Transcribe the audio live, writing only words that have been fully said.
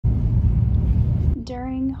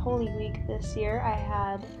During Holy Week this year, I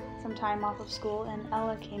had some time off of school and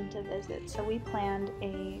Ella came to visit, so we planned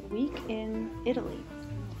a week in Italy.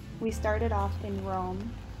 We started off in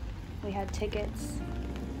Rome. We had tickets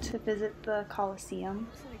to visit the Colosseum,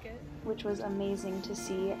 which was amazing to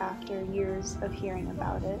see after years of hearing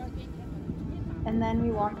about it. And then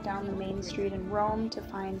we walked down the main street in Rome to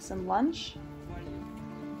find some lunch.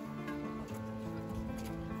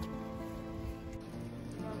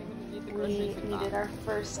 We needed our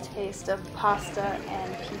first taste of pasta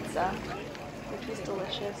and pizza, which was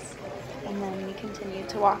delicious. And then we continued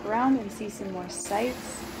to walk around and see some more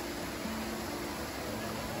sights.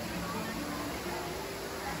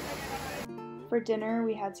 For dinner,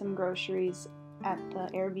 we had some groceries at the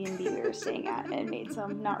Airbnb we were staying at and made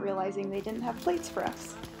some, not realizing they didn't have plates for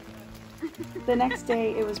us. The next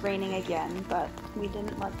day, it was raining again, but we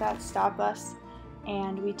didn't let that stop us,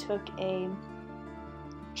 and we took a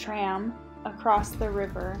tram across the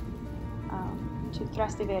river to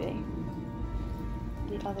Trastevere,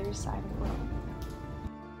 the other side of Rome.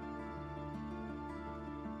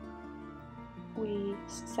 We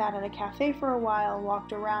sat at a cafe for a while,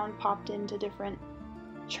 walked around, popped into different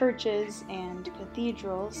churches and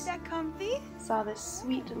cathedrals. Is that comfy? Saw this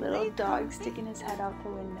sweet little dog sticking his head out the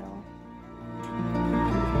window.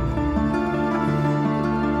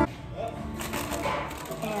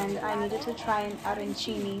 And I needed to try an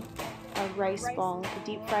arancini, a rice ball, a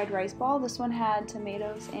deep fried rice ball. This one had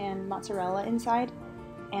tomatoes and mozzarella inside,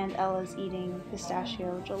 and Ella's eating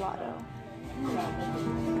pistachio gelato.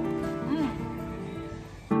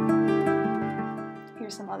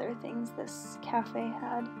 Here's some other things this cafe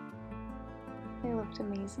had. They looked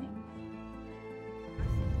amazing.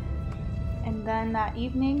 And then that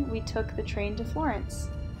evening we took the train to Florence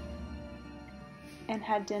and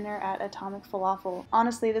had dinner at Atomic Falafel.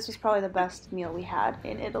 Honestly, this was probably the best meal we had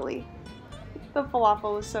in Italy. The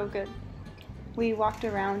falafel was so good. We walked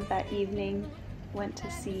around that evening, went to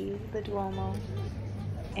see the Duomo,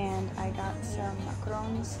 and I got some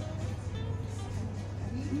macarons.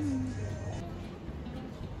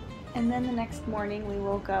 And then the next morning we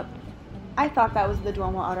woke up. I thought that was the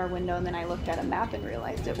Duomo out our window, and then I looked at a map and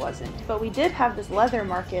realized it wasn't. But we did have this leather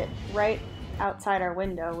market right outside our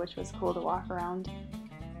window, which was cool to walk around.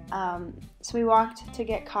 So we walked to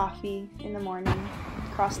get coffee in the morning,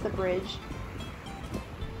 across the bridge.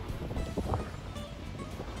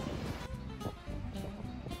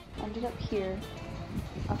 Ended up here,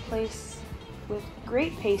 a place with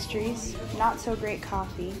great pastries, not so great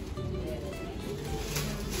coffee.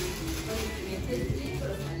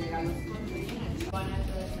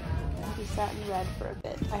 We sat and read for a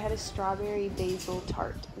bit. I had a strawberry basil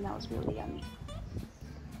tart, and that was really yummy.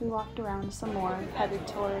 We walked around some more, headed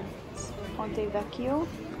towards Ponte Vecchio,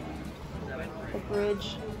 the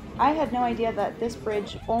bridge. I had no idea that this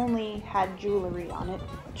bridge only had jewelry on it.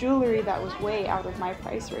 Jewelry that was way out of my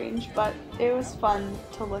price range, but it was fun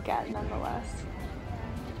to look at nonetheless.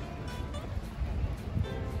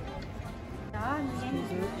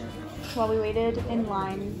 While we waited in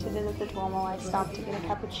line to visit the Duomo, I stopped to get a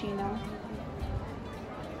cappuccino.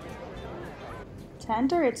 To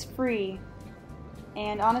enter, it's free,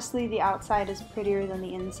 and honestly, the outside is prettier than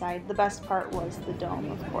the inside. The best part was the dome,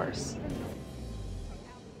 of course.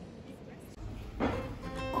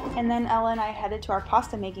 And then Ella and I headed to our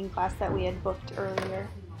pasta making class that we had booked earlier.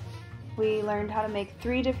 We learned how to make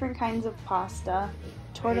 3 different kinds of pasta: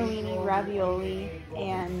 tortellini, ravioli,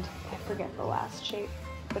 and I forget the last shape,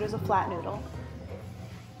 but it was a flat noodle.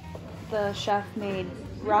 The chef made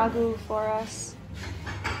ragu for us.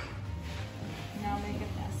 Now make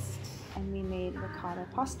a nest. And we made ricotta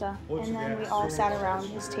pasta. And then we all sat around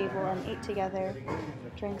his table and ate together,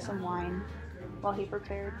 drank some wine, while he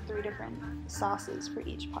prepared 3 different sauces for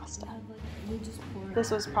each pasta.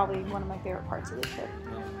 This was probably one of my favorite parts of the trip.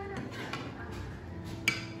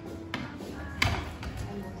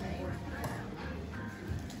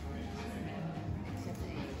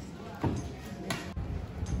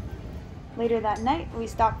 Later that night, we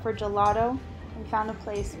stopped for gelato and found a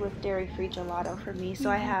place with dairy-free gelato for me, so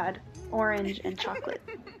I had orange and chocolate.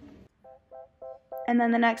 And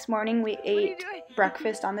then the next morning, we ate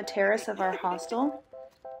breakfast on the terrace of our hostel.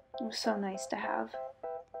 It was so nice to have.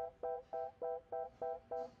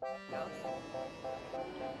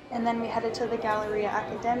 And then we headed to the Galleria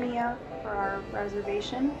Accademia for our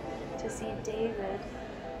reservation to see David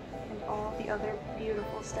and all the other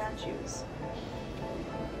beautiful statues.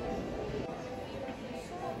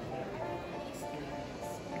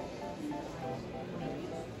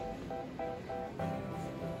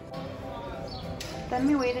 Then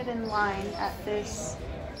we waited in line at this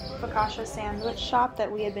focaccia sandwich shop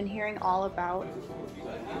that we had been hearing all about,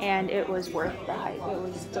 and it was worth the hype. It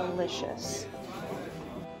was delicious.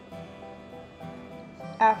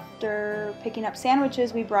 After picking up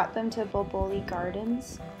sandwiches, we brought them to Boboli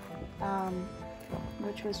Gardens,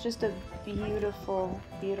 which was just a beautiful,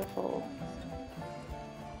 beautiful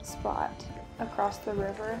spot across the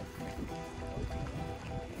river.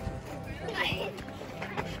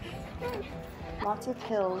 Lots of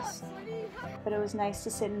hills, but it was nice to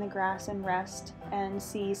sit in the grass and rest and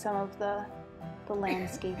see some of the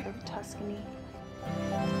landscape of Tuscany.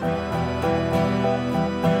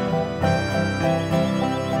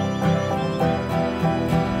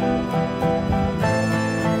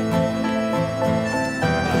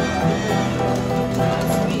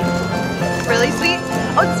 Really sweet?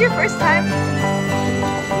 Oh, it's your first time?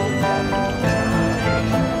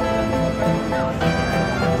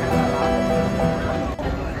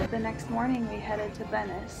 The next morning we headed to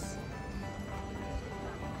Venice.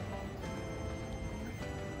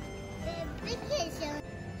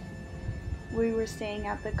 We were staying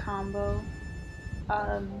at the Combo.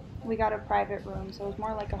 We got a private room, so it was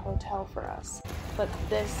more like a hotel for us. But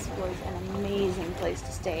this was an amazing place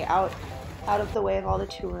to stay, out of the way of all the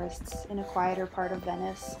tourists, in a quieter part of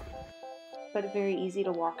Venice, but very easy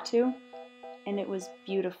to walk to. And it was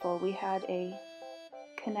beautiful. We had a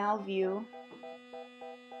canal view.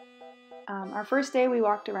 Our first day we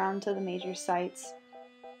walked around to the major sites.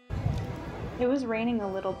 It was raining a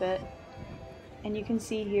little bit, and you can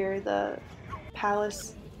see here the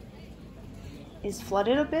palace is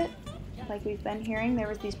flooded a bit, like we've been hearing. There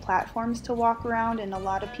was these platforms to walk around, and a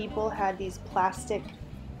lot of people had these plastic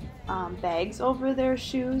bags over their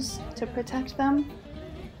shoes to protect them.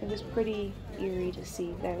 It was pretty eerie to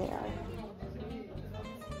see. There they are.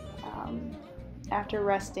 After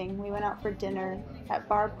resting, we went out for dinner at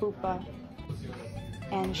Bar Pupa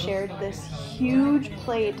and shared this huge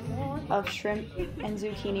plate of shrimp and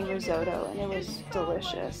zucchini risotto, and it was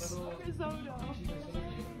delicious.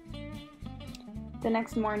 The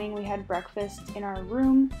next morning we had breakfast in our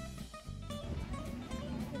room.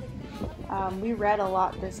 We read a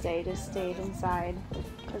lot this day, just stayed inside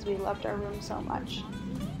because we loved our room so much.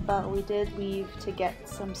 But we did leave to get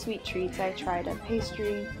some sweet treats. I tried a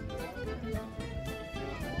pastry.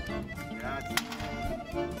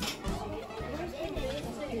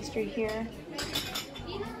 Pastry here.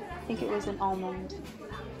 I think it was an almond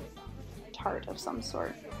tart of some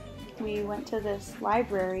sort. We went to this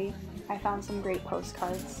library. I found some great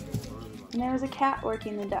postcards. And there was a cat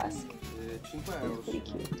working the desk. It was pretty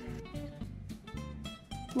cute.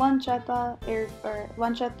 Lunch at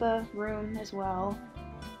the room as well.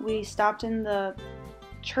 We stopped in the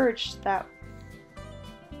church that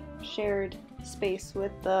shared space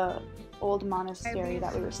with the old monastery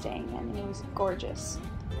that we were staying in, and it was gorgeous.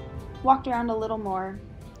 Walked around a little more,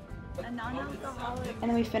 and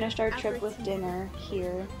then we finished our trip with dinner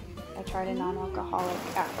here. I tried a non-alcoholic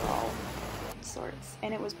Aperol of sorts,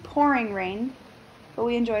 and it was pouring rain, but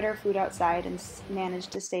we enjoyed our food outside and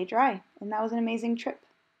managed to stay dry, and that was an amazing trip.